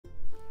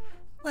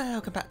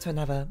Welcome back to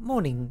another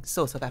morning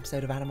sort of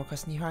episode of Animal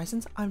Crossing New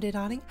Horizons. I'm Dear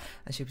Darling,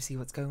 and should we see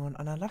what's going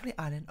on our lovely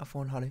island of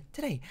Fawnhollow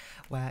today,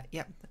 where,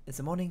 it's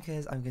a morning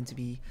because I'm going to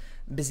be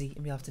busy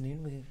in the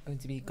afternoon. We're going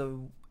to be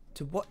go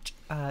to watch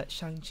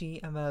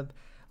Shang-Chi and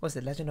what's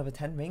it, Legend of the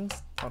Ten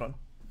Rings? Hold on.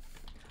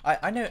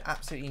 I know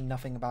absolutely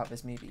nothing about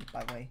this movie,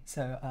 by the way,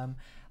 so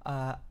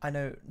I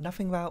know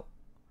nothing about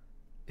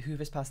who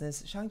this person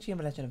is. Shang-Chi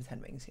and the Legend of the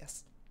Ten Rings,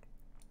 yes.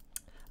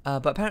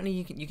 But apparently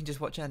you can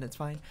just watch it and it's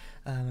fine.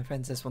 My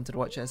friends just wanted to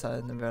watch it, so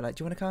they were like,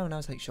 "Do you want to come?" And I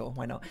was like, "Sure,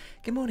 why not?"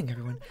 Good morning,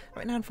 everyone.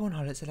 Right now in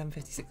Fawnhollow, it's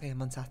 11:56 AM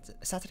on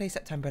Saturday,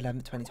 September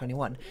 11th,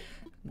 2021.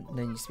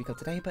 No need to speak of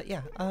today, but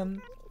yeah.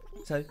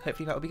 So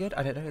hopefully that will be good.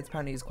 I don't know.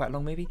 Apparently it's quite a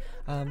long movie.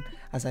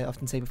 As I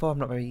often say before, I'm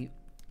not very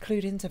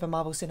clued into the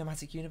Marvel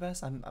Cinematic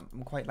Universe. I'm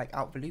quite like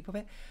out of the loop of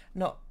it.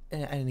 Not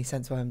in any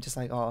sense where I'm just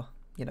like, oh,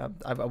 you know,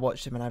 I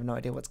watched him and I have no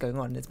idea what's going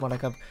on. It's more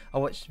like I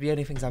watched, the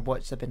only things I've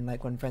watched have been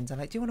like when friends are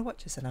like, "Do you want to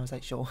watch this?" And I was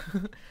like, "Sure."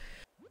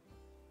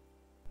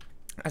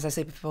 As I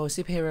said before,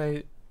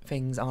 superhero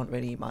things aren't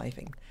really my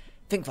thing.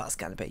 Think fast,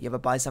 kind of bit. You ever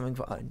buy something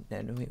for? Oh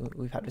no,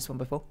 we've had this one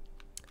before.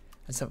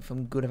 And something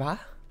from Gulliver,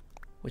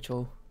 which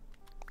will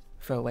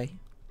throw away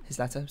his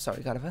letter.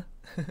 Sorry, Gulliver.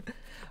 I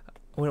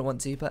wouldn't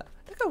want to, but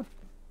look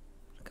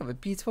at the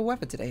beautiful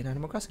weather today in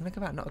Animal Crossing. Look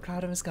at that, not a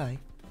cloud in the sky.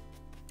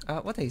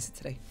 What day is it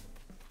today?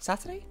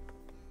 Saturday?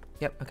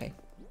 Yep, okay.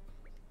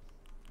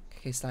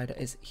 Okay, slider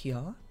is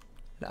here.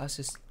 Let us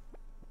just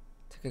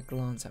take a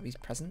glance at these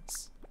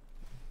presents.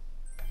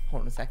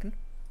 Hold on a second.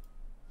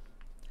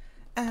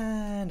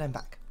 And I'm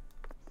back.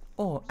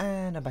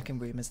 And I'm back in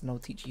room, as an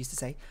old teacher used to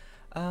say.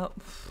 What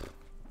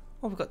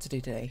have we got to do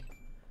today?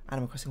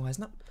 Animal Crossing wise,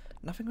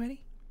 nothing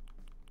really.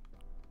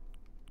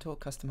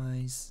 Talk,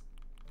 customize,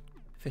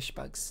 fish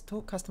bugs.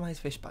 Talk, customize,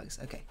 fish bugs.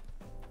 Okay.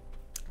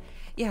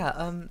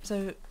 Yeah,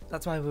 so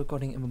that's why we're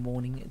recording in the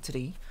morning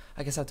today.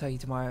 I guess I'll tell you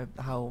tomorrow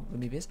how the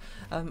movie is.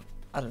 I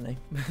don't know.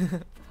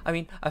 I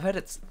mean, I've heard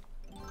it's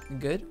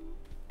good,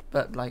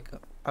 but like,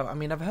 I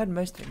mean, I've heard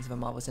most things of the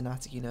Marvel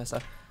Cinematic Universe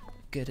are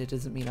good. It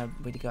doesn't mean I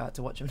really go out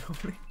to watch them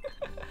normally.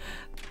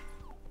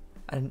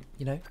 And,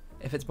 you know,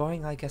 if it's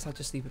boring, I guess I'll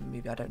just leave it in the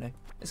movie. I don't know.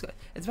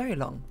 It's very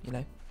long, you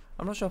know.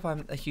 I'm not sure if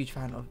I'm a huge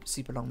fan of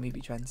super long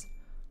movie trends.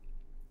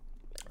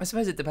 I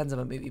suppose it depends on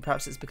the movie.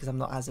 Perhaps it's because I'm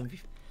not as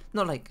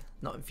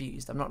not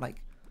infused. I'm not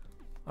like,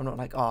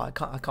 oh, I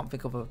can't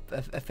think of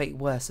a fate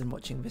worse than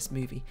watching this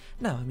movie.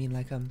 No, I mean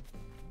like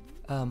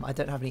I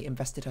don't have any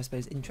invested, I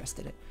suppose, interest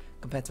in it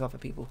compared to other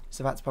people.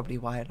 So that's probably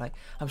why. Like,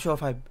 I'm sure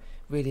if I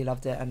really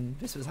loved it and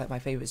this was like my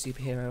favorite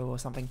superhero or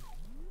something,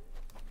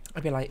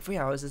 I'd be like, 3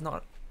 hours is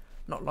not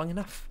long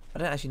enough. I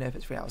don't actually know if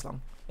it's 3 hours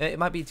long. It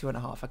might be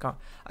 2.5.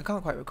 I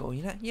can't quite recall.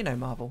 You know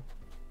Marvel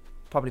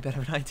probably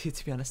better than I do,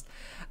 to be honest.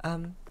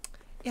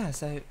 Yeah,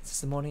 so it's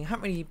just the morning. I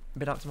haven't really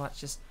been up to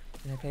much. Just,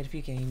 you know, played a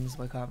few games,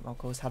 woke up, of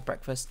course, had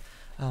breakfast.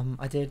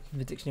 I did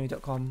the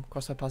dictionary.com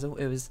crossword puzzle.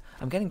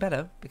 I'm getting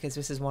better because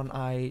this is one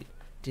I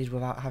did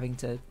without having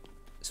to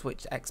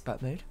switch to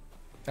expert mode.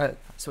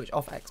 Switch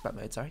off expert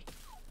mode, sorry.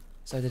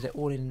 So I did it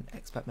all in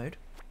expert mode.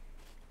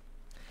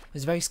 It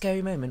was a very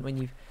scary moment when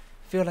you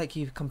feel like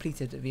you've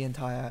completed the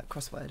entire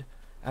crossword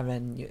and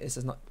then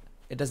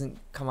it doesn't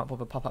come up with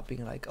a pop-up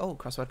being like, "Oh,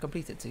 crossword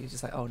completed." So you're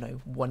just like, "Oh no,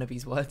 one of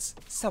these words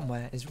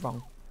somewhere is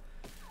wrong."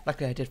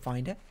 Luckily I did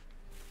find it.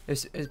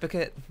 It was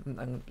because,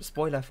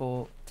 spoiler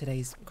for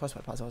today's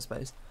crossword puzzle, I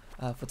suppose,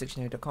 for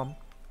dictionary.com.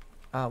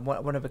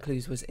 One of the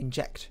clues was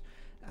inject,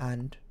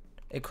 and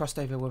it crossed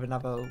over with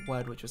another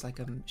word which was like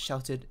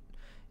sheltered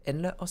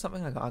inlet or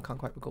something. I can't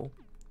quite recall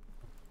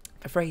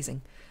the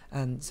phrasing.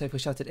 And so for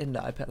sheltered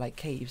inlet I put like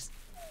caves,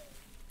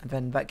 and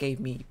then that gave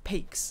me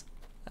pakes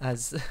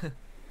as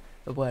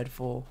the word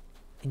for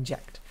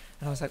inject.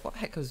 And I was like, what the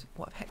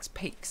heck's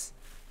pakes?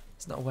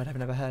 It's not a word I've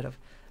never heard of.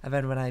 And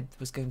then when I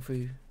was going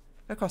through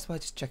the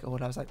crossword, just check it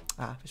all, I was like,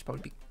 it should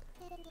probably be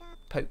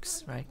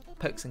pokes, right?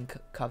 Pokes and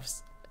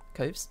coves.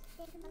 Coves?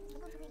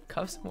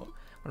 Coves? What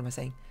am I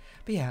saying?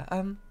 But yeah,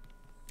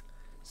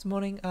 this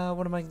morning,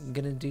 what am I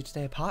going to do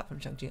today apart from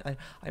Shang-Chi?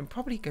 I'm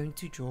probably going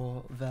to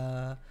draw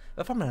the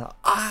thumbnail.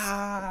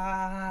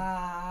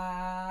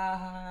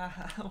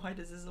 Why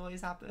does this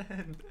always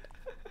happen?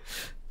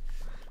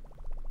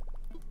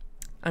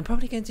 I'm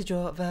probably going to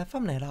draw the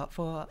thumbnail art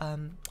for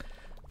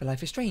the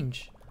Life is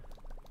Strange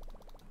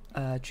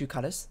True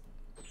Colours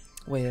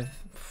with,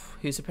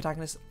 who's the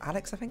protagonist?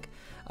 Alex, I think.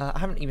 I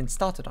haven't even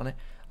started on it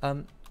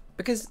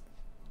because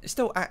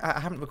still I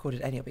haven't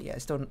recorded any of it yet.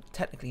 It's still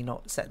technically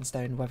not set in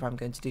stone whether I'm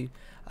going to do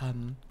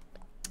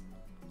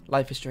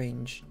Life is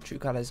Strange True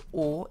Colours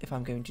or if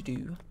I'm going to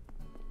do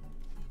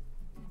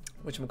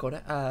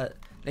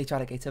Later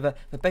Alligator.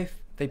 But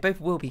they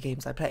both will be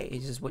games I play.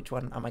 It's just which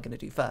one am I going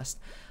to do first,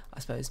 I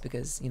suppose,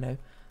 because, you know,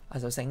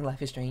 as I was saying,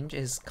 Life is Strange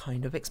is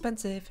kind of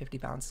expensive.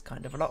 £50 is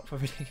kind of a lot for a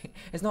video game.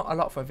 It's not a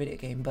lot for a video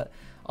game, but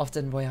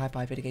often the way I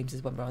buy video games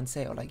is when they're on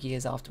sale, like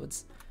years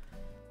afterwards.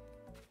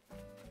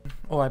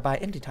 Or I buy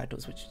indie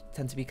titles, which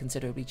tend to be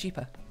considerably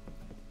cheaper.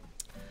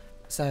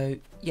 So,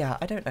 yeah,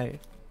 I don't know.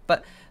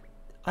 But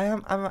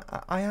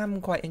I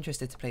am quite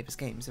interested to play this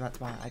game, so that's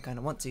why I kind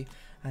of want to.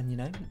 And you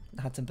know,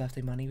 I had some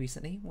birthday money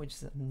recently, which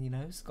you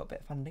know, it's got a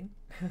bit of funding.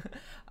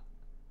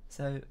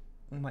 So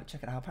we might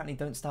check it out. Apparently,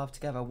 Don't Starve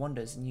Together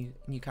Wonders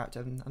new character.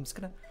 And I was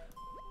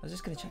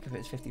just gonna check if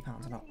it's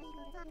 £50 or not.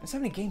 There's so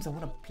many games I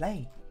want to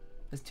play.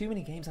 There's too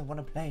many games I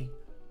want to play.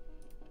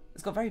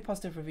 It's got very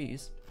positive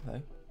reviews,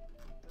 though.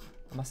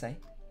 I must say.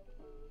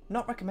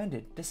 Not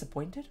recommended.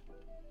 Disappointed?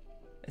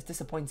 It's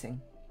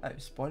disappointing. Oh,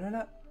 spoiler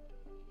alert.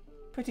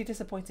 Pretty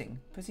disappointing.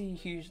 Pretty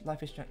huge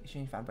Life is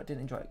Strange fan, but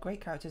didn't enjoy it.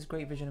 Great characters,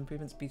 great vision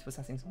improvements, beautiful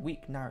settings,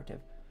 weak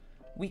narrative.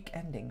 Weak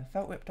ending.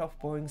 Felt ripped off,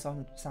 boring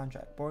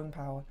soundtrack, boring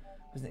power,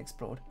 wasn't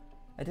explored.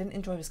 I didn't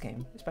enjoy this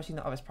game, especially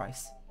not at its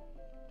price.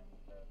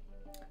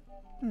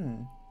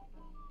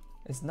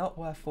 It's not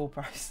worth full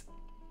price.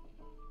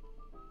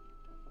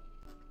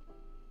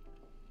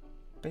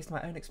 Based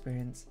on my own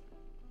experience,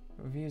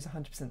 reviews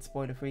 100%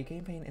 spoiler free,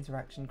 gameplay and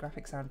interaction,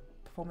 graphics, sound,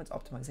 performance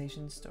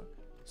optimization,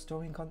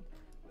 story and content.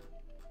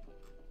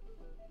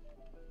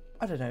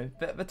 I don't know,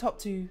 but the top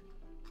 2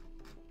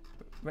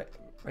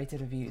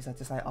 rated reviews are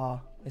just like,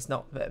 it's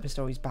not, the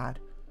story's bad.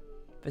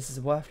 This is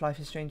a worth Life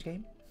is Strange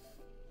game.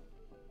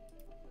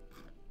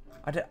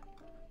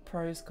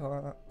 Pros,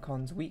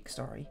 cons, weak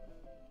story,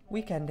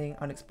 weak ending,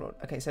 unexplored.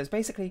 Okay, so it's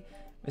basically,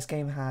 this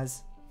game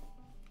has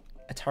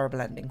a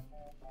terrible ending,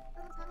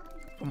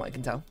 from what I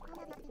can tell.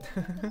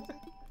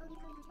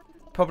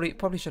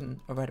 Probably shouldn't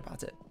have read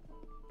about it.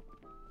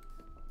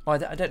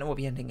 Well, I don't know what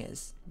the ending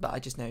is, but I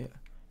just know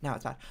now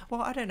it's bad.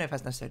 Well, I don't know if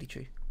that's necessarily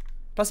true.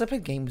 Plus, I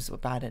played games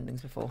with bad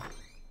endings before.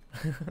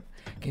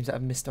 Games that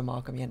have missed a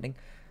mark on the ending.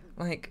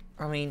 Like,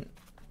 I mean,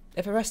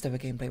 if the rest of the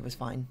gameplay was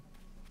fine,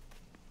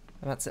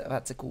 that's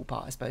a cool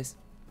part, I suppose.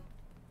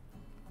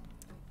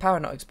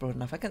 Power not explored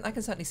enough. I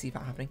can certainly see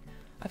that happening.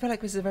 I feel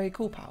like this is a very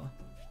cool power,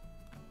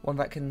 one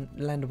that can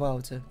lend well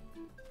to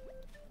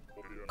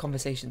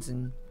conversations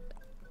and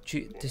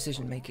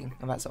decision making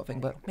and that sort of thing.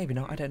 But maybe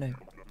not. I don't know.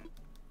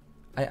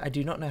 I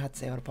do not know how to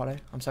say Apollo.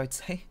 I'm sorry to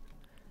say.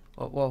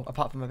 Well,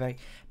 apart from a very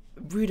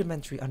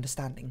rudimentary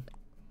understanding.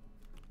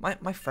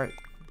 My throat.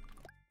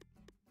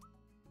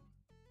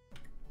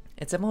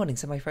 It's a morning,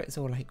 so my throat is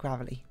all like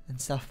gravelly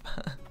and stuff.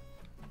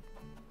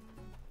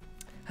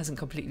 Hasn't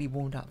completely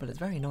warmed up, but it's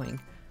very annoying.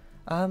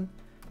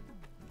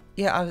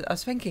 Yeah, I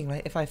was thinking,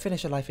 like, if I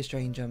finish a Life is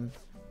Strange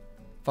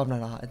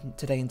Fawnhallow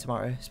today and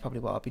tomorrow is probably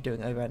what I'll be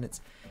doing over, and it's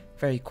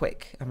very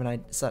quick. And when I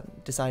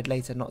decide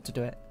later not to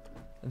do it,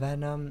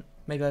 then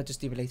maybe I'll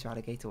just do the Later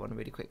Alligator one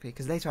really quickly,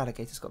 because Later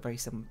Alligator's got very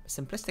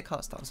simplistic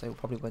art style, so it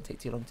probably won't take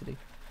too long to do.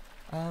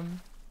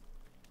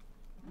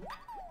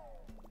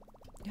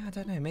 Yeah, I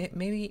don't know.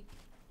 Maybe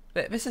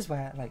this is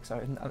where, like,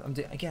 sorry, I'm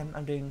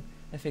doing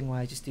a thing where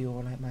I just do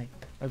all like my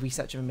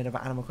research in the middle of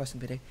an Animal Crossing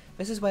video.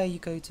 This is where you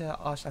go to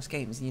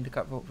r/games and you look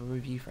up the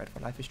review thread for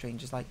Life is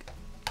Strange. It's like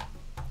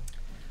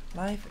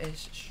Life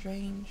is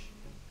Strange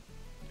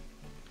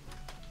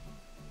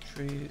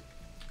True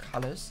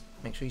Colors.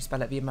 Make sure you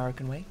spell it the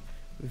American way.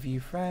 Review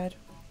thread.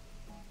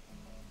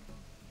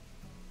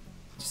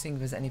 Just seeing if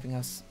there's anything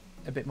else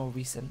a bit more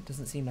recent.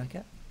 Doesn't seem like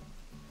it.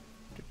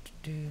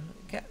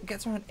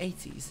 Gets around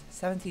 80s,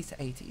 70s to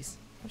 80s,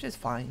 which is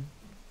fine.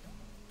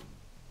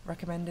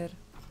 Recommended,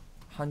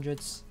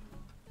 hundreds.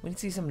 We need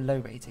to see some low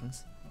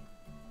ratings.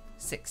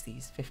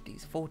 60s,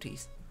 50s,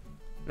 40s.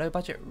 Low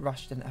budget,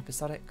 rushed and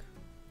episodic.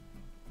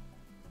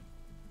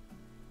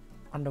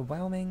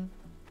 Underwhelming.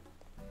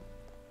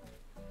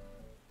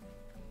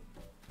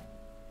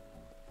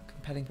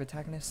 Compelling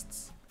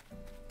protagonists.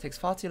 Takes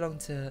far too long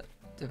to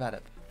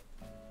develop.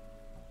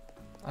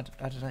 I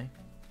don't know.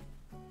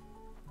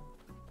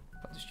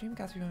 But the stream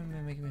gathering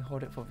room making me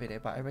hold it for a video,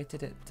 but I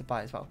rated it to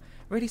buy as well.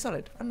 Really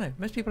solid. I don't know.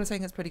 Most people are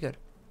saying it's pretty good.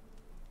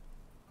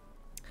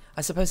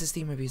 I suppose the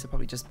Steam reviews are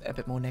probably just a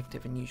bit more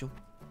negative than usual.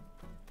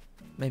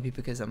 Maybe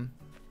because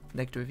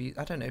negative reviews.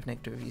 I don't know if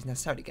negative reviews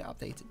necessarily get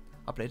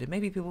uploaded.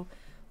 Maybe people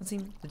on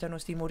Steam, the general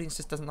Steam audience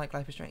just doesn't like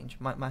Life is Strange.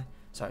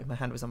 Sorry, my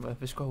hand was on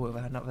the scroll wheel,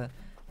 not the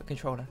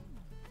controller.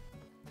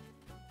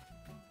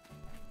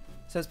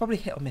 So it's probably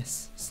hit or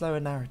miss. Slower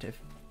narrative.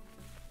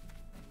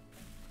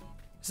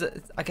 So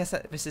I guess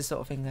that this is sort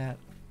of thing that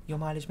your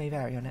mileage may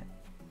vary on it.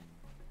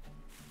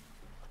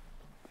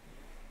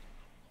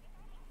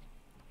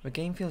 The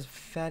game feels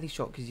fairly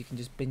short because you can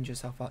just binge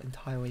yourself out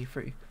entire way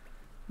through.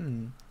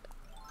 You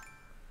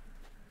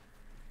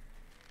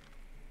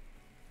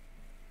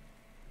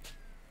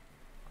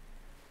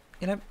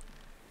know,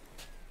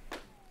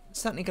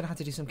 certainly gonna have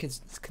to do some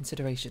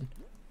consideration.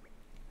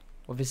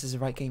 Well, this is the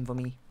right game for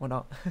me or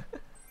not.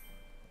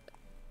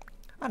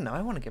 I don't know.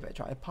 I want to give it a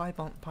try. A pine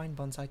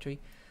bonsai tree.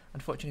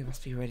 Unfortunately,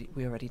 recipe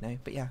we already know,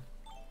 but yeah.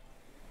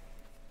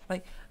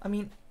 Like, I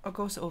mean, of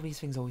course, all these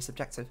things are always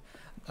subjective.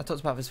 I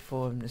talked about this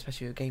before, and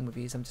especially with game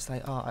reviews. I'm just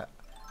like, I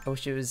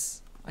wish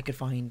I could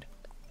find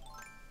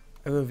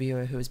a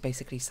reviewer who was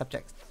basically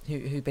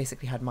who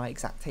basically had my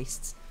exact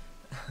tastes.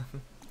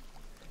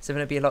 So then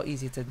it'd be a lot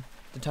easier to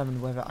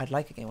determine whether I'd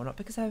like a game or not,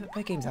 because there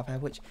are games out there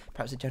which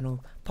perhaps the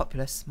general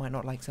populace might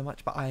not like so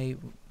much, but I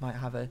might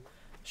have a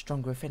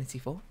stronger affinity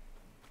for.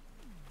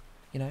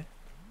 you know.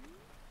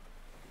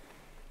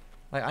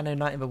 Like, I know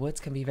Night in the Woods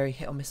can be very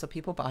hit or miss for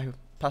people, but I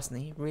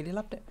personally really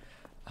loved it.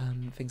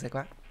 Things like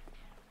that.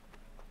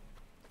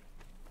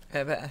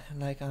 But,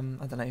 like, I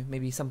don't know,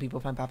 maybe some people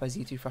find Bad Boys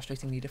U2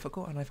 frustratingly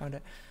difficult, and I found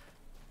it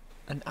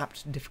an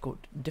apt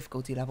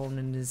difficulty level,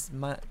 and has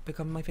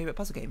become my favourite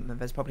puzzle game. And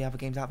there's probably other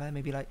games out there,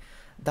 maybe like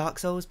Dark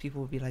Souls, people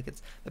would be like,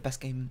 it's the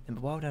best game in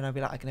the world, and I'd be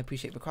like, I can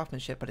appreciate the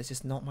craftsmanship, but it's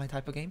just not my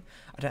type of game.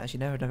 I don't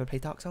actually know, I've never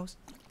played Dark Souls.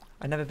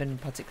 I've never been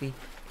particularly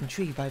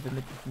intrigued by the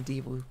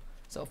medieval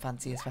sort of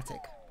fancy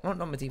aesthetic. Not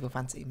medieval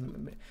fancy.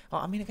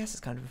 Well, I mean, I guess it's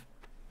kind of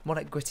more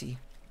like gritty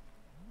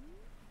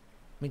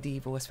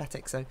medieval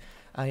aesthetic. So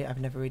I've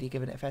never really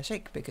given it a fair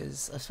shake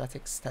because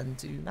aesthetics tend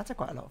to matter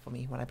quite a lot for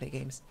me when I play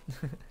games.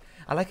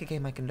 I like a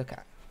game I can look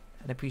at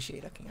and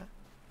appreciate looking at.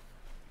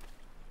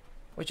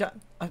 Which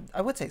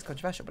I would say it's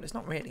controversial, but it's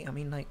not really. I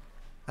mean, like,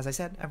 as I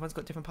said, everyone's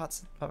got different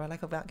parts that I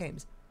like about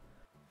games.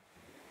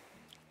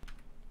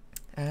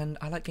 And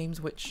I like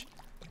games which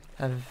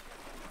have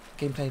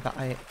gameplay that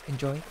I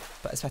enjoy,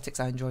 but aesthetics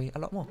I enjoy a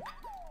lot more.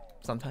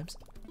 Sometimes.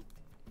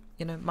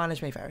 You know,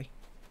 mileage may vary,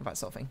 that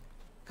sort of thing.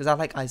 Because I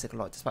like Isaac a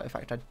lot, despite the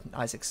fact that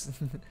Isaac's...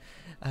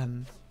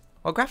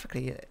 well,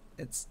 graphically,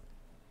 it's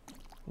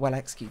well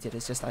executed.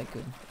 It's just like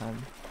good.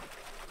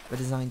 The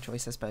design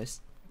choice, I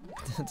suppose,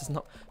 does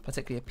not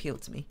particularly appeal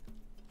to me.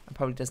 And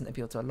probably doesn't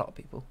appeal to a lot of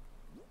people.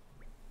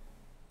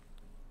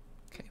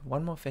 Okay,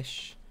 one more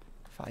fish,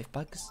 5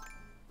 bugs.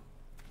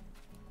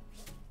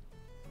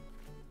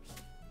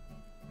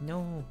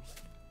 No,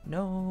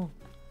 no,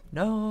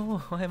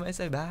 no, why am I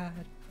so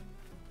bad?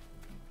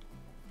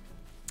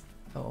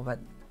 Oh, that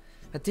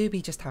do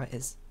be just how it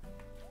is.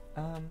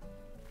 I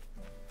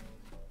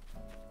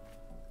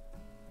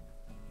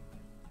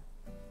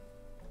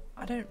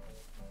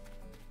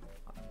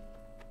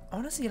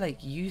want to see,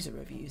 like, user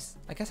reviews.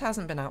 I guess it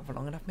hasn't been out for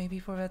long enough maybe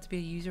for there to be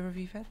a user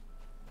review fed.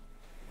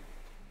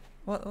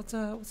 What's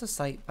a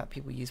site that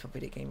people use for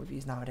video game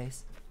reviews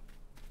nowadays?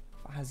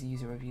 What has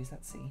user reviews?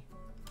 Let's see.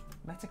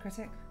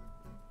 Metacritic?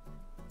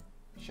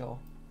 Sure.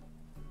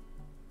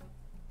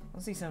 I'll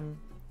see some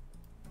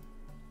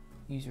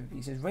user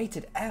reviews. It's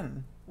rated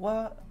M.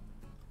 What?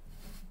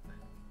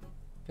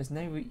 There's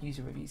no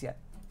user reviews yet.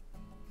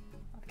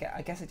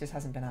 I guess it just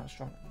hasn't been out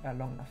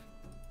long enough.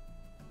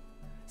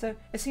 So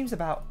it seems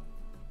about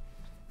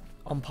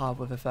on par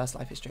with the first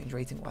Life is Strange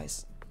rating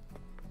wise.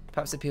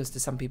 Perhaps appeals to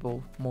some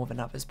people more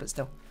than others, but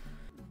still.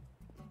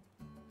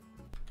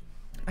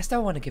 I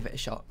still want to give it a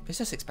shot. It's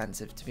just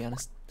expensive, to be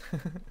honest.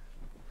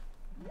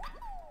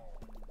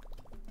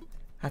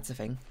 That's the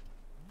thing.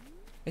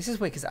 It's just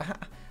weird because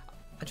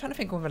I'm trying to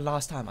think when the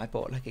last time I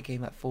bought like a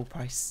game at full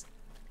price,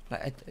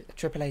 like a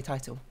AAA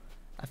title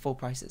at full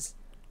prices.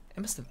 It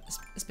must have.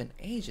 It's been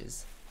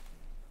ages.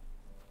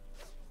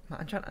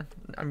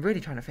 I'm really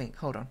trying to think.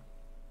 Hold on.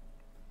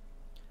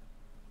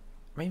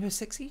 Rainbow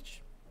Six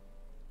Siege?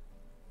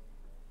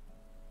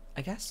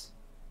 I guess.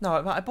 No,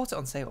 I bought it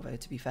on sale though.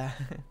 To be fair,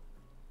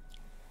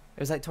 it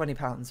was like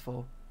 £20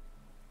 for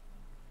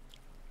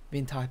the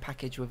entire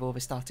package with all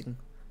the starting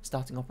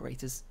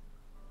operators.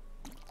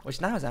 Which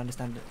now, as I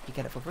understand it, you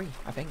get it for free.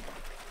 I think,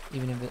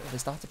 even in the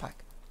starter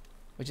pack,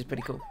 which is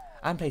pretty cool.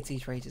 I haven't played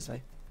Siege for ages though,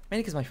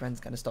 mainly because my friends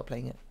kind of stopped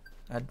playing it.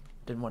 I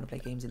didn't want to play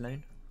games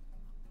alone.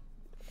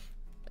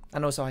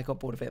 And also I got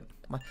bored of it.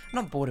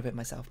 Not bored of it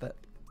myself, but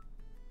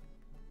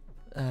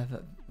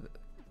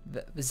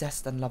the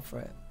zest and love for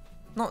it.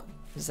 Not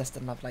the zest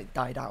and love like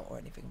died out or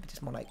anything, but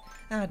just more like,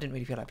 I didn't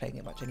really feel like playing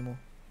it much anymore.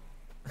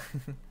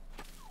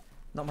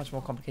 Not much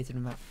more complicated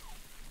than that.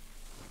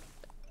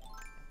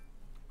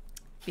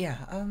 Yeah,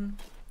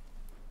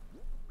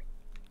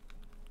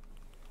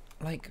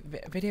 like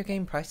video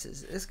game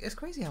prices, it's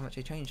crazy how much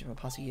they changed in the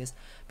past few years.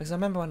 Because I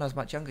remember when I was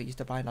much younger, I used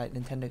to buy like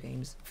Nintendo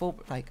games, full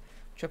like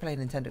AAA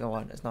Nintendo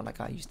one. It's not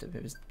like I used to.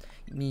 It was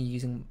me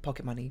using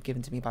pocket money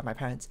given to me by my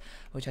parents,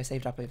 which I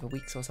saved up over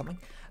weeks or something.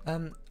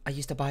 I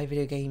used to buy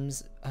video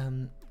games.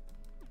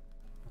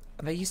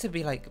 They used to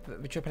be like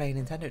the AAA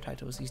Nintendo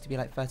titles used to be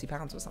like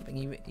 £30 or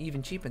something,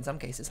 even cheaper in some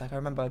cases. Like I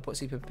remember I bought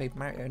Super Paper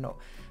Mario not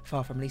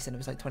far from release and it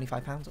was like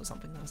 £25 or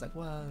something. And I was like,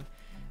 whoa!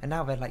 And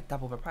now they're like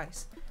double the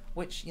price.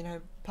 Which, you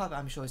know, part of it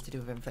I'm sure is to do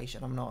with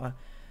inflation. I'm not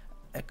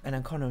an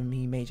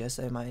economy major,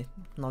 so my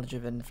knowledge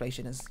of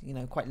inflation is, you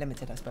know, quite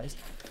limited, I suppose.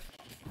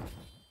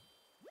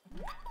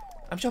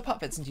 I'm sure part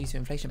of it's due to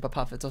inflation, but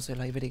part of it's also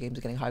like video games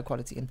are getting higher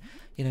quality, and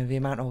you know the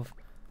amount of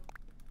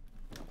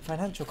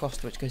financial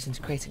cost which goes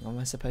into creating them,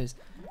 I suppose,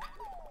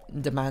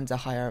 demands a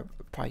higher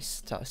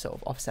price to sort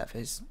of offset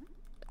those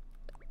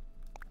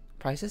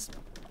prices.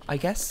 I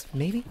guess,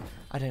 maybe,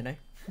 I don't know.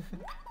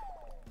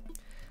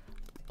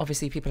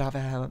 Obviously, people out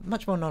there are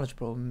much more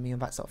knowledgeable than me on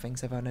that sort of thing,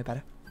 so they'll know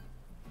better.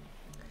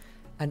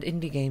 And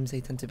indie games, they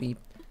tend to be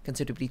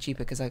considerably cheaper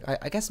because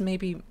I guess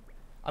maybe,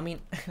 I mean,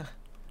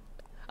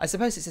 I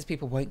suppose it's just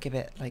people won't give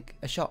it like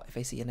a shot if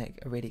they see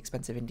a really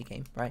expensive indie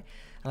game, right?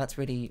 And that's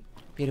really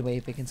the only way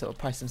they can sort of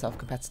price themselves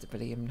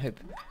competitively and hope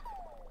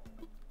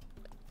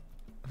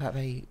that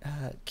they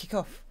kick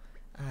off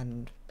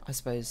and I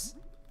suppose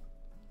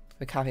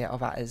the caveat of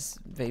that is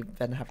they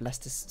then have less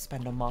to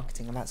spend on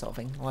marketing and that sort of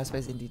thing. Well, I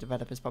suppose indie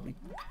developers probably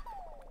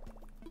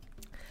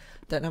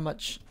don't have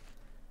much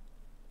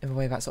in the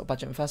way of that sort of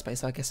budget in the first place,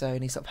 so I guess their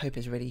only sort of hope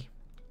is really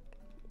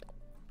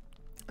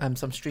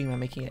some streamer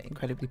making it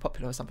incredibly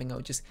popular or something,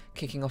 or just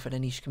kicking off in a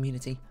niche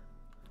community.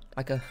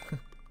 Like a...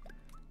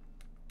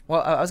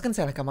 well, I was going to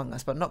say like Among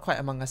Us, but not quite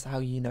Among Us how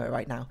you know it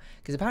right now.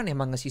 Because apparently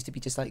Among Us used to be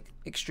just like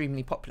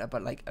extremely popular,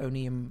 but like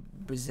only in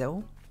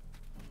Brazil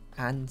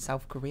and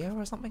South Korea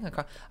or something.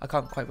 I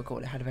can't quite recall.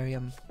 It had a very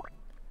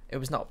it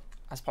was not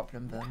as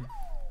popular in the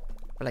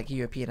like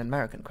European and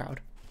American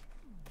crowd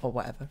or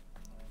whatever.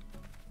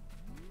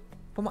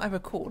 From what I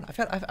recall, I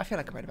feel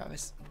like I read about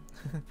this.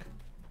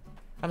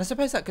 And I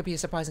suppose that could be a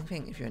surprising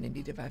thing if you're an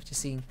indie developer,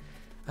 just seeing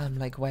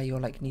like where your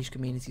like niche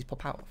communities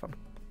pop out from.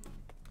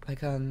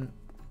 Like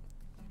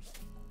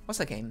what's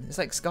that game? It's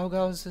like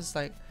Skullgirls. It's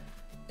like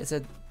it's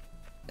in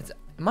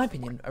my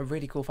opinion a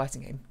really cool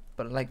fighting game,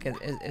 but like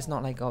it's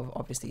not like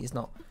obviously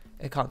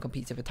it can't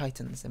compete with the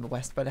Titans in the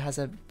West, but it has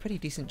a pretty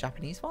decent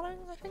Japanese following,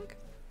 I think.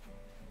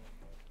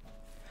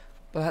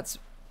 But that's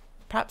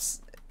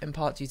perhaps in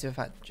part due to the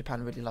fact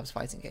Japan really loves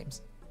fighting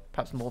games,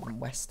 perhaps more than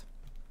West.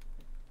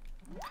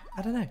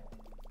 I don't know.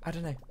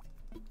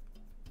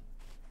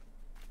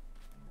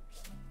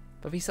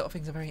 But these sort of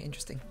things are very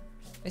interesting.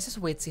 It's just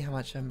weird to see how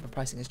much the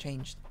pricing has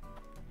changed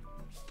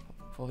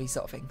for these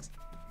sort of things.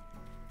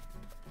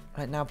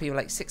 Right now, people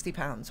like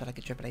 £60 for like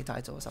a AAA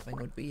title or something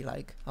would be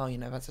like, oh, you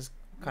know, that's just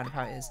kind of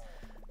how it is.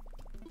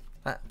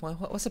 Well,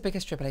 what's the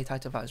biggest AAA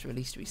title that was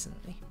released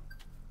recently?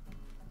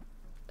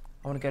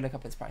 I want to go look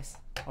up its price.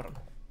 Hold on.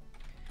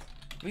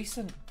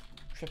 Recent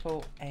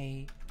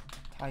AAA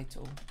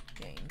title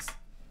games.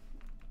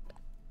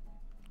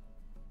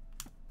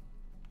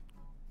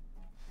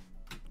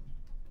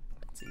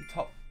 Let's see,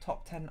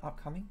 top 10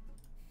 upcoming.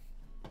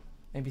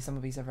 Maybe some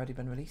of these have already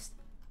been released.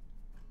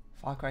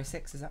 Far Cry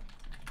 6, is that?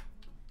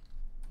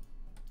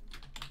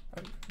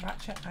 Oh,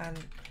 Ratchet and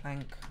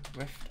Clank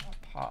Rift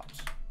Apart.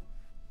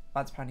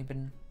 That's apparently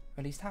been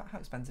released. How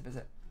expensive is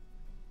it?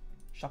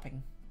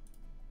 Shopping.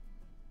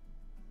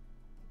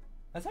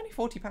 It's only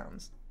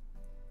 £40.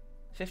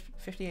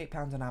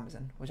 £58 on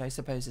Amazon, which I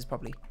suppose is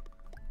probably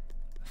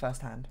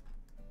first hand.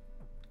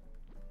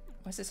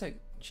 Why is it so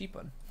cheap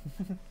one?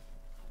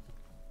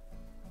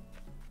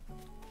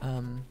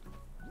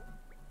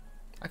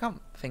 I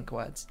can't think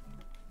words.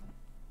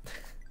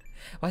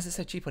 Why is it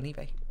so cheap on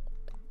eBay?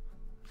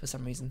 For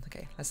some reason.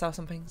 Okay, let's sell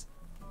some things.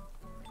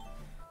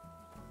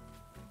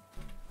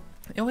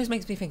 It always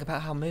makes me think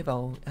about how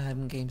mobile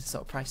games are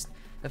sort of priced.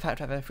 The fact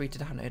that they're free to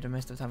download, and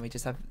most of the time we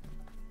just have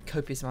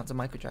copious amounts of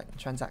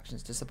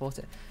microtransactions to support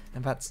it,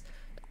 and that's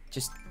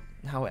just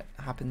how it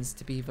happens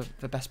to be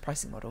the best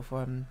pricing model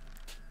for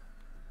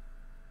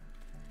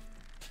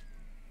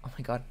oh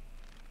my god,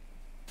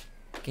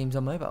 games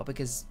on mobile,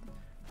 because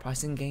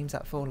pricing games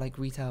at full like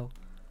retail,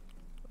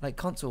 like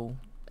console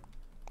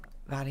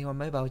value on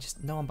mobile,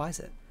 just no one buys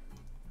it.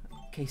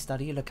 Case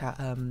study, look at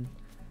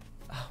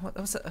what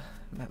was it?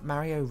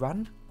 Mario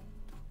Run?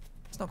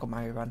 It's not called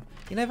Mario Run.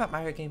 You know that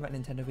Mario game that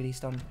Nintendo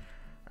released on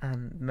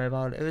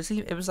mobile? It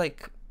was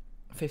like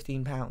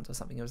 £15 or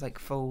something. It was like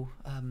full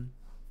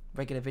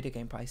regular video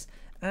game price,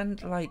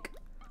 and like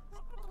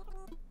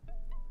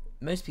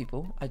most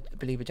people, I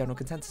believe a general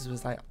consensus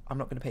was like, I'm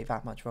not going to pay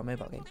that much for a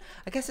mobile game.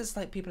 I guess it's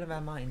like people in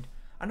their mind.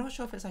 I'm not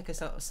sure if it's like a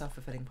sort of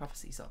self-fulfilling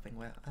prophecy sort of thing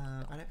where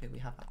I don't think we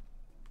have that.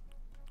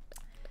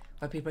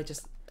 Where people are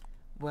just,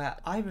 where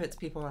either it's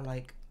people are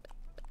like,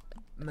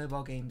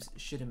 mobile games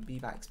shouldn't be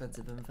that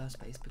expensive in the first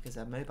place because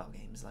they're mobile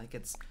games. Like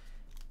it's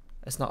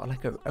not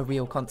like a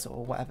real console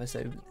or whatever.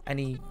 So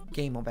any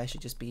game on there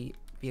should just be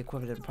the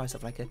equivalent price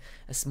of like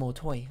a small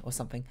toy or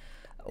something.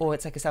 Or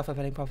it's like a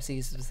self-fulfilling prophecy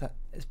is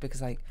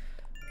because like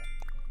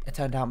it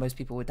turned out most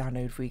people would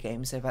download free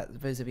games, so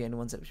that those are the only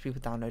ones that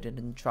people downloaded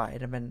and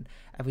tried, and then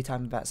every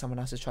time that someone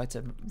else has tried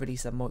to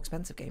release a more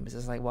expensive game, it's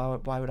just like,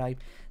 why would I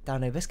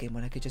download this game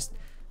when I could just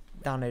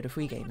download a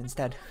free game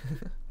instead?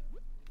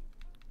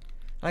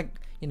 Like,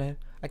 you know,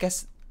 I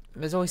guess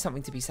there's always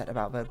something to be said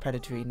about the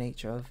predatory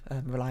nature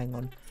of relying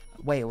on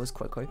whales,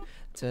 quote quote,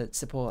 to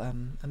support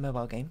a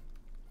mobile game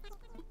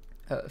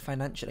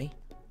financially,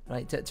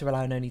 right? To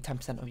rely on only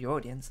 10% of your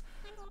audience,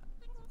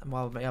 and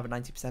while the other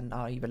 90%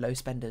 are either low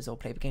spenders or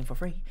play the game for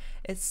free.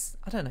 It's,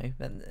 I don't know,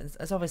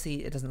 it's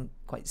obviously it doesn't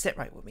quite sit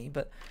right with me,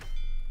 but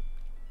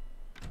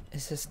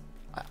it's just,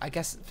 I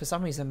guess for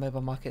some reason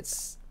mobile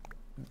market's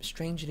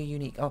strangely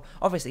unique. Oh,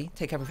 obviously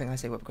take everything I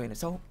say with a grain of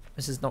salt.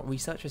 This is not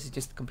research, this is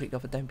just completely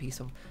off a dome piece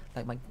of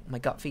like my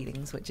gut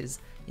feelings, which is,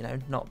 you know,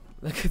 not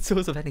a good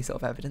source of any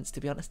sort of evidence, to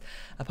be honest,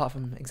 apart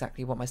from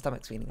exactly what my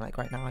stomach's feeling like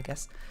right now, I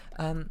guess.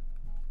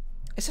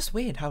 It's just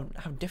weird how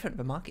different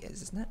the market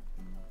is, isn't it?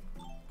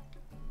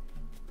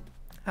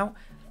 How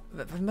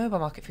the mobile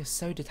market feels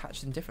so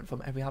detached and different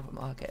from every other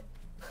market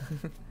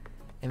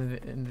in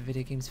the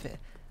video game sphere,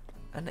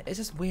 and it's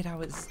just weird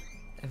how it's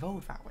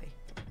evolved that way.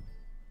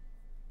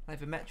 Like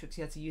the metrics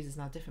you had to use is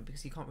now different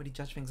because you can't really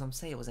judge things on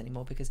sales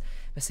anymore because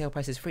the sale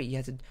price is free. You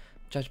had to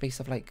judge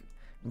based off like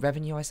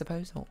revenue, I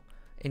suppose, or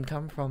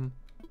income from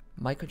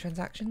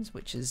microtransactions,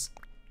 which is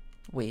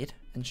weird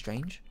and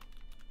strange.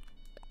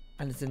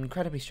 And it's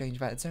incredibly strange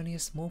that it's only a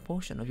small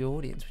portion of your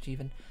audience which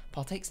even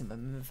partakes in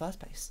them in the first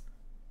place.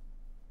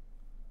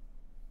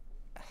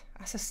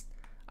 That's just,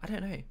 I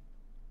don't know.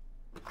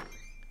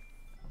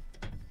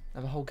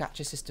 Have a whole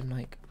gacha system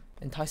like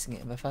enticing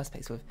it in the first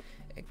place with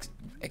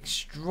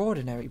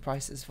extraordinary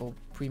prices for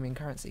premium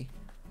currency.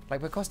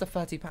 Like the cost of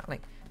 £30,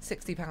 like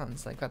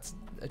 £60, like that's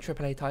a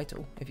AAA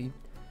title if you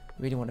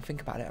really want to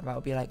think about it. That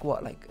would be like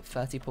what, like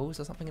 30 pulls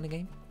or something in a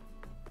game,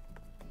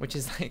 which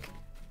is like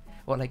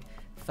what, like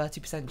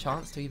 30%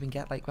 chance to even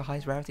get like the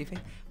highest rarity thing.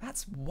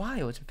 That's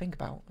wild to think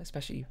about,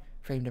 especially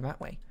framed in that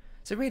way.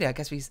 So really, I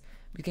guess these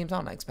games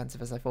aren't as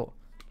expensive as I thought.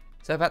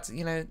 So that's,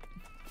 you know,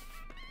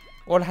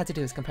 all I had to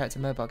do is compare it to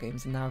mobile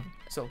games, and now I've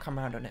sort of come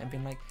around on it and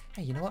been like,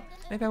 hey, you know what?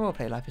 Maybe I will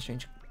play Life is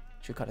Strange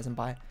True Colours and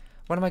buy it.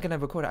 When am I going to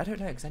record it? I don't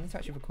know, because I need to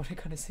actually record it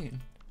kind of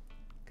soon.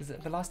 Because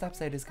the last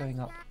episode is going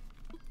up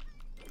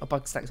on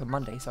Bug Stacks on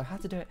Monday, so I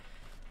had to do it.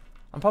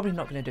 I'm probably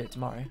not going to do it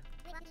tomorrow.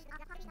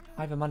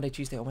 Either Monday,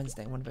 Tuesday, or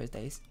Wednesday, one of those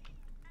days.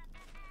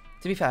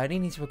 To be fair, I only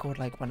need to record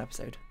like one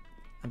episode,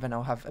 and then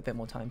I'll have a bit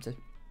more time to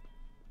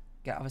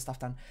get other stuff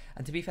done.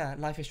 And to be fair,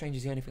 Life is Strange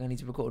is the only thing I need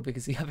to record,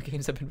 because the other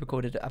games have been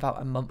recorded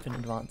about a month in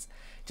advance,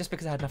 just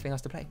because I had nothing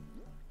else to play.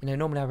 You know,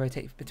 normally I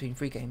rotate between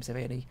 3 games, so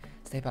I only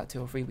stay about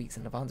 2 or 3 weeks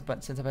in advance,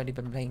 but since I've only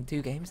been playing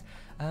 2 games,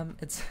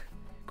 it's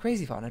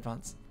crazy far in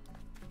advance.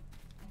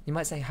 You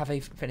might say, have they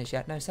finished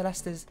yet? No,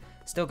 Celeste is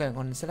still going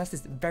on. Celeste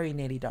is very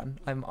nearly done.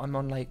 I'm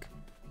on like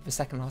the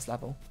second last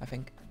level, I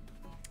think.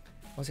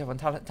 What's the other one?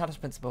 Talos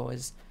Principle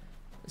is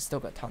still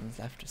got tons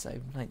left, so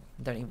like,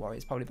 don't even worry.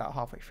 It's probably about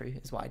halfway through,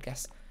 is what I'd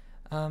guess.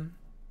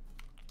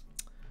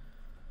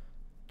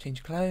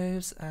 Change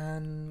clothes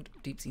and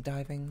deep sea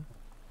diving.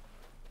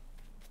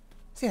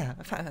 So yeah,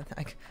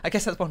 I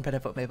guess that's one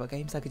benefit of mobile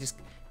games. I could just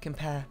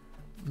compare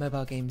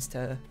mobile games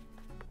to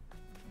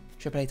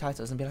AAA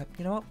titles and be like,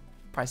 you know what?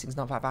 Pricing's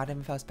not that bad in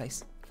the first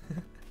place.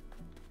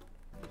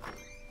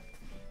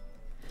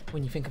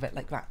 When you think of it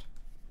like that.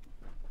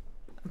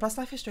 And plus,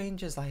 Life is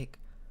Strange is like,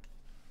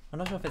 I'm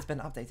not sure if it's been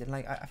updated.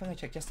 Like, I think I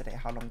checked yesterday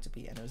how long to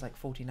beat, and it was like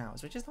 14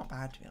 hours, which is not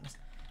bad, to be honest.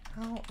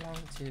 How long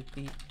to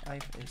beat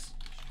Life is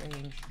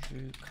Strange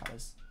True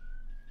Colours?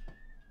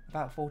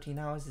 About 14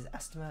 hours is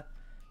estimate.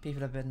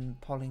 People have been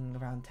polling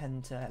around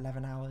 10 to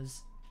 11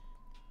 hours.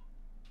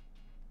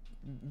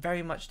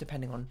 Very much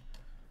depending on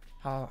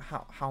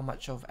how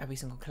much of every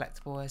single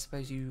collectible I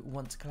suppose you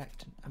want to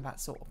collect and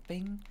that sort of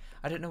thing.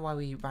 I don't know why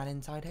we ran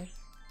inside here,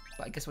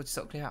 but I guess we'll just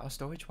sort of clear out our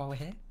storage while we're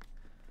here.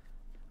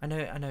 I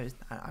know.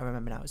 I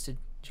remember now. It's to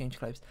change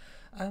clothes.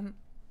 But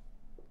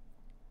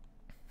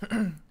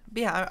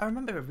yeah, I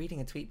remember reading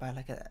a tweet by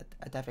like a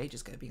dev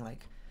ages ago, being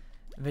like,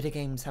 video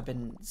games have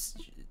been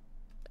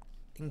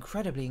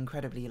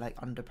incredibly like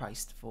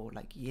underpriced for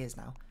like years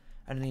now,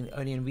 and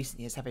only in recent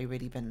years have they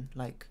really been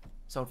like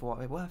sold for what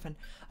they're worth. And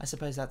I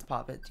suppose that's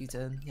part of it due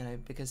to, you know,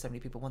 because so many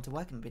people want to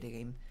work in video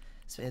game,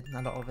 so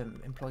a lot of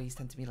employees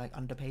tend to be like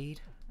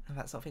underpaid and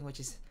that sort of thing, which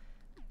is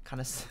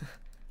kind of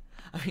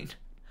I mean,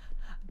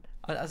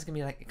 I was gonna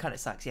be like, it kind of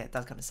sucks. Yeah, it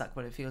does kind of suck,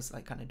 but it feels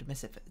like kind of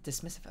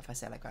dismissive if I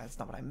say it like that. It's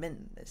not what I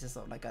meant. It's just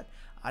sort of like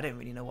I don't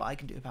really know what I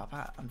can do about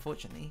that,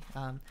 unfortunately.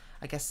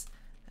 I guess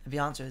the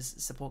answer is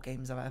support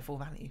games are at full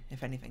value,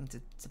 if anything,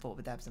 to support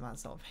the devs and that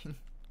sort of thing.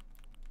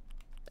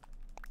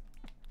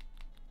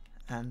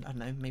 And I don't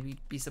know, maybe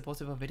be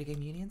supportive of video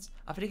game unions.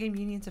 Are video game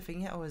unions a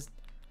thing yet, or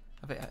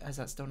has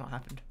that still not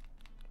happened?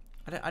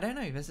 I don't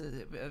know. This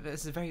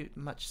is very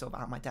much sort of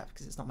out of my depth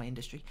because it's not my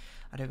industry.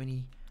 I don't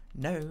really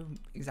know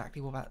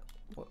exactly what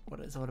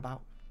it's all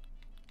about.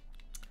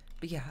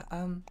 But yeah,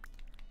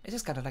 it's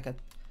just kind of like a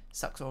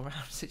sucks all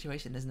around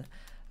situation, isn't it?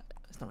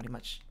 There's not really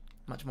much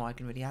more I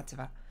can really add to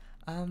that.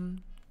 Well,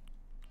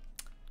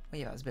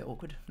 yeah, that was a bit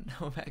awkward.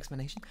 No of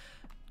explanation.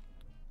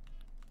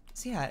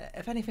 So yeah,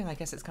 if anything, I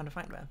guess it's kind of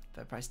fine there.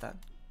 The price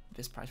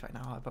this price right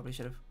now, I probably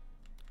should have,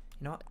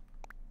 you know what,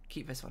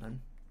 keep this one and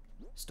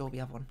store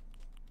the other one,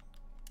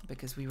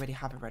 because we already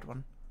have a red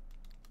one.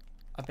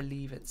 I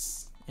believe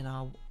it's in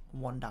our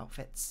wand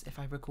outfits, if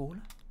I recall.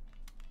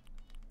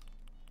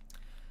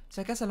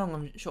 So I guess the long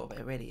and short of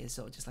it really is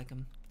sort of just like,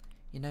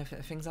 you know,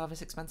 if things are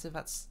this expensive,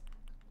 that's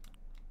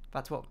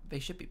what they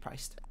should be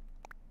priced.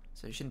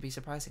 So it shouldn't be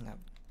surprising that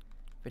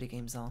video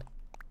games are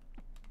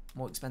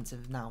more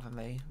expensive now than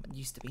they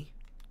used to be,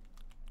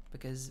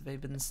 because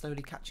they've been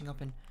slowly catching up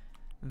in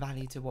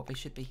value to what they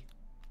should be,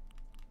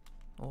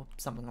 or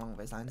something along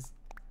those lines.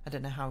 I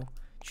don't know how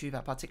true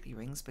that particularly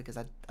rings, because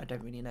I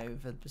don't really know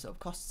the sort of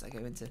costs that go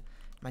into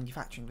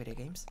manufacturing video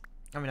games.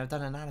 I mean, I've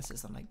done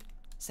analysis on like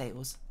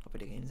sales of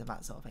video games and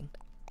that sort of thing,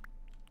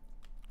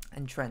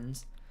 and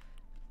trends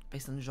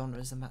based on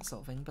genres and that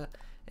sort of thing, but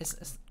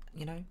it's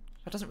you know,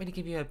 that doesn't really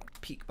give you a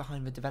peek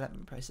behind the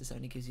development process. It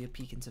only gives you a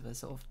peek into the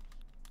sort of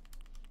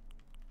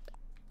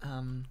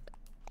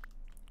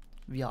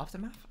the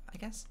aftermath, I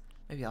guess.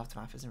 Maybe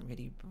aftermath isn't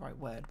really the right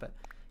word, but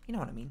you know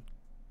what I mean.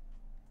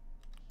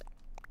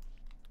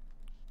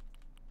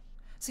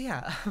 So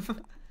yeah,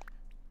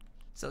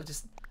 sort of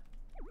just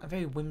a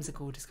very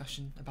whimsical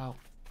discussion about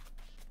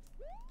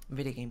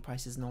video game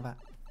prices and all that.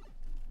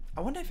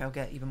 I wonder if it'll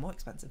get even more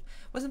expensive.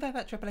 Wasn't there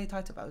that AAA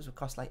title that would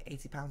cost like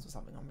 £80 or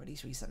something on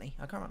release recently?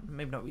 I can't remember,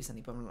 maybe not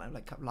recently, but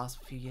like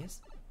last few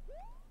years.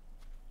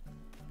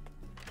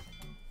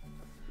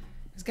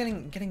 It's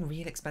getting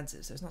real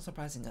expensive, so it's not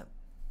surprising that.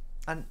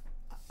 And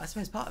I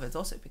suppose part of it's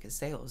also because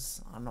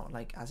sales are not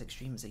like as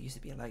extreme as they used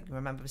to be. Like,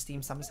 remember the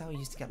Steam Summer Sale? You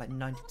used to get like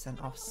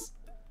 90% offs,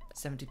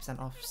 70%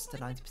 offs to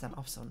 90%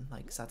 offs on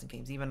like certain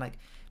games. Even like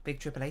big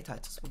AAA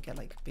titles would get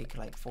like big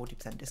like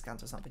 40%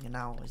 discounts or something, and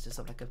now it's just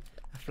sort of like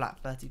a flat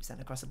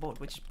 30% across the board,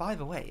 which by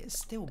the way is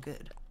still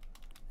good.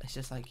 It's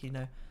just like, you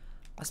know,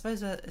 I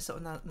suppose it's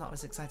sort of not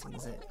as exciting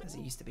as it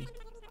used to be,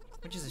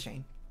 which is a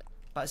shame.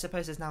 But I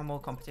suppose there's now more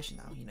competition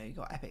now. You know, you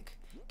got Epic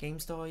Game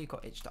Store, you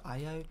got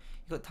itch.io, you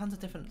got tons of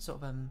different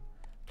sort of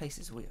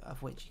places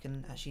of which you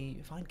can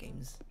actually find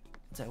games.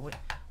 So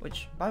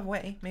which by the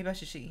way, maybe I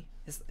should see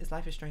is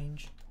Life is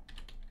Strange.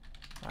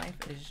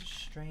 Life is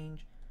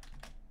Strange.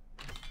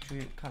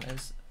 True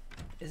Colors.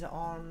 Is it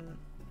on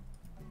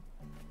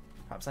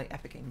perhaps like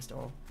Epic Game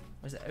Store,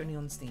 or is it only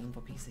on Steam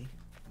for PC?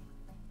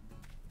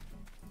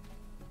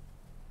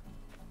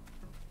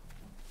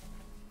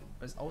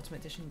 It's Ultimate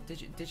Edition,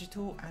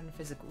 digital and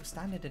physical,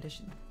 standard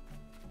edition.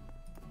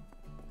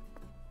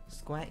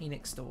 Square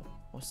Enix Store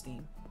or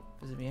Steam.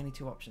 Those are the only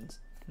two options.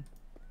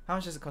 How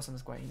much does it cost on the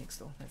Square Enix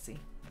Store? Let's see.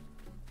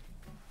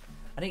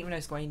 I didn't even know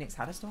Square Enix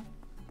had a store.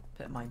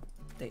 Put my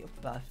date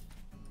of birth.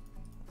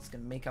 It's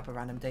gonna make up a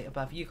random date of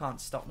birth. You can't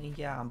stop me.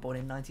 Yeah, I'm born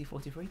in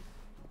 1943.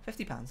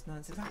 £50. No,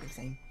 it's exactly the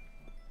same.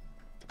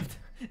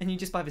 And you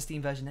just buy the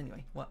Steam version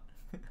anyway. What?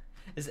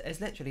 It's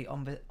literally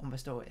on the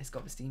store. It's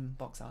got the Steam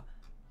box art.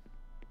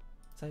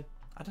 So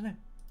I don't know.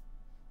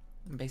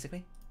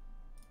 Basically,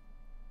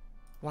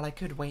 while I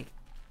could wait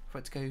for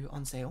it to go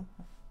on sale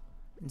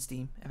in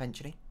Steam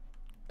eventually,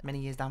 many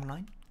years down the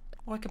line,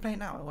 or I can play it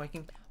now, or I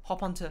can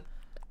hop onto,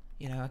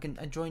 you know, I can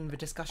join the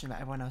discussion that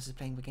everyone else is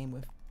playing the game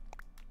with.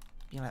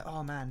 You're like,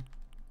 oh man,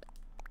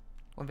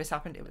 when this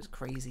happened, it was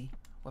crazy.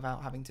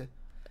 Without having to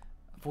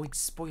avoid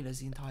spoilers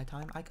the entire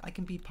time, I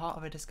can be part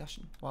of a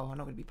discussion. Well, I'm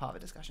not going to be part of a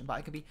discussion, but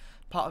I can be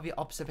part of the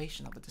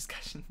observation of a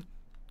discussion.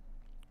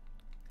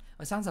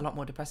 It sounds a lot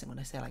more depressing when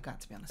I say it like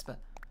that, to be honest, but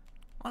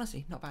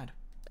honestly, not bad.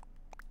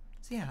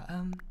 So yeah,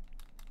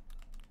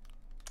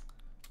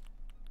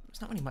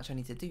 there's not really much I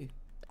need to do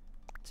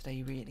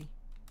today, really.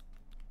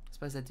 I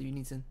suppose I do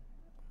need to.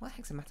 What the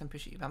heck's a Matin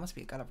Pushy? That must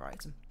be a Gulliver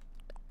item.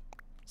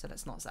 So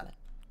let's not sell it.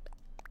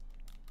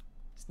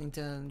 Just need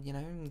to, you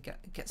know,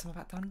 get some of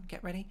that done,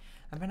 get ready,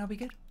 and then I'll be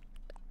good.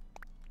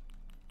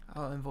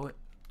 I'll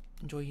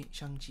enjoy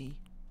Shang-Chi.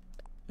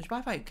 Which, by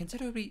the way,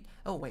 considerably.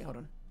 Oh wait, hold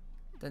on.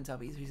 Don't tell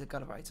me these are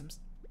Gulliver items.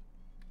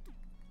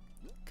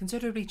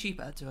 Considerably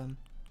cheaper to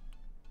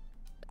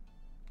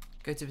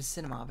go to the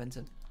cinema than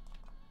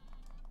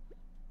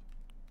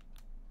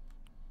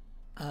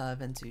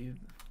to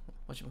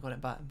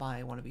whatchamacallit,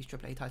 buy one of these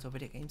AAA title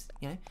video games.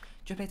 You know,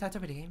 AAA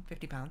title video game,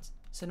 £50.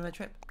 Cinema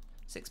trip,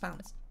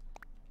 £6.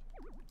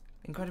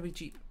 Incredibly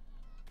cheap.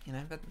 You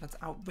know, that's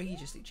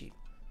outrageously cheap.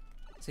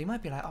 So you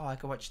might be like, oh, I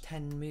could watch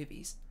 10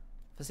 movies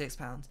for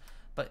 £6.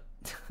 But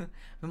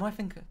we might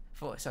think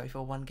for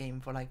one game,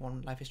 for like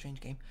one Life is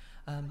Strange game.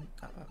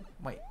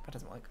 Wait, that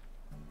doesn't work.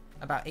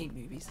 About 8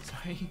 movies,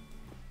 sorry.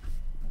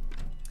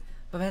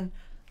 But then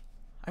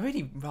I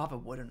really rather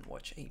wouldn't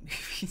watch 8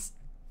 movies.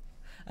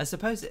 I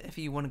suppose if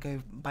you want to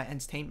go by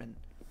entertainment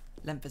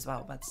length as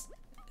well, that's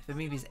if a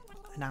movie's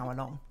an hour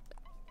long.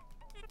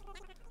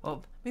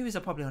 Well, movies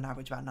are probably on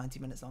average about 90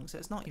 minutes long, so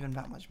it's not even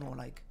that much more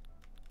like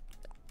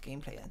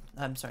gameplay.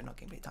 Sorry, not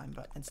gameplay time,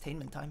 but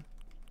entertainment time.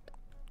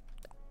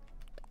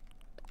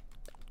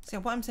 So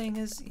yeah, what I'm saying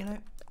is, you know,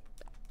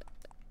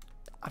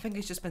 I think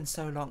it's just been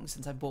so long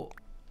since I bought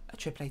a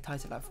AAA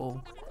title at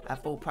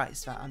full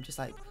price that I'm just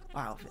like,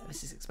 wow,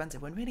 this is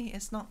expensive. When really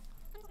it's not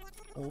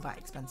all that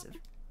expensive.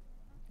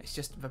 It's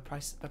just the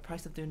price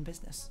of doing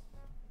business,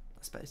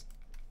 I suppose.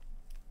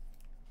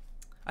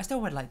 I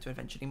still would like to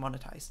eventually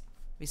monetize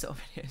these sort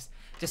of videos,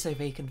 just so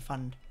they can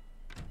fund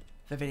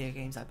the video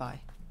games I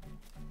buy.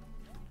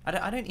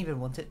 I don't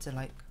even want it to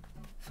like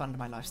fund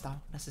my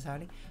lifestyle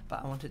necessarily,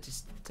 but I want it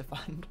just to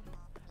fund.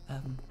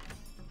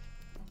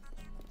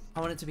 I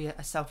want it to be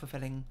a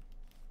self-fulfilling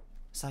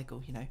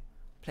cycle, you know,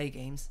 play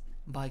games,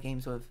 buy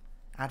games with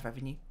ad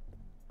revenue,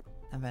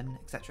 and then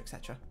etc,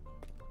 etc.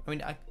 I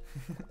mean, I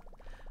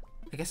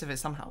guess if it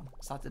somehow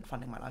started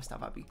funding my lifestyle,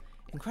 that'd be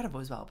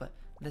incredible as well. But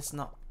let's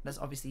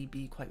obviously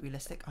be quite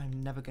realistic.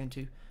 I'm never going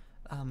to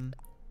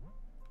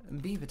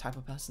be the type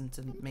of person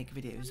to make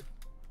videos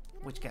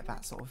which get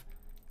that sort of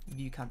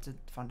view count to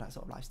fund that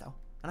sort of lifestyle.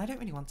 And I don't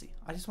really want to.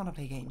 I just want to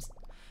play games.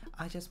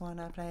 I just want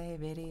to play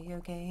video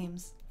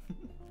games.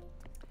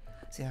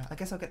 So yeah, I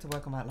guess I'll get to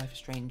work on that Life is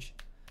Strange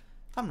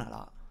thumbnail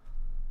art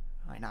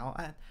right now.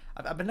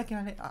 I've been looking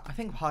at it. I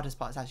think the hardest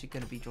part is actually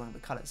going to be drawing the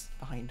colours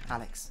behind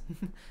Alex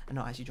and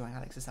not actually drawing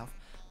Alex herself.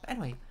 But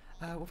anyway,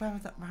 We'll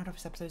round off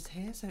this episode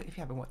here, so if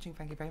you have been watching,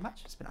 thank you very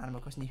much. It's been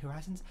Animal Crossing New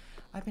Horizons.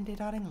 I've been Dear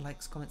Darling.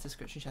 Likes, comments,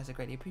 subscription, shares are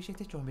greatly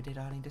appreciated. Join me, Dear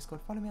Darling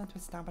Discord. Follow me on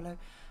Twitter down below.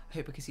 I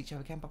hope we can see each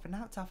other again, but for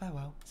now, it's our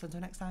farewell. So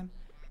until next time,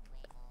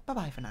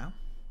 bye-bye for now.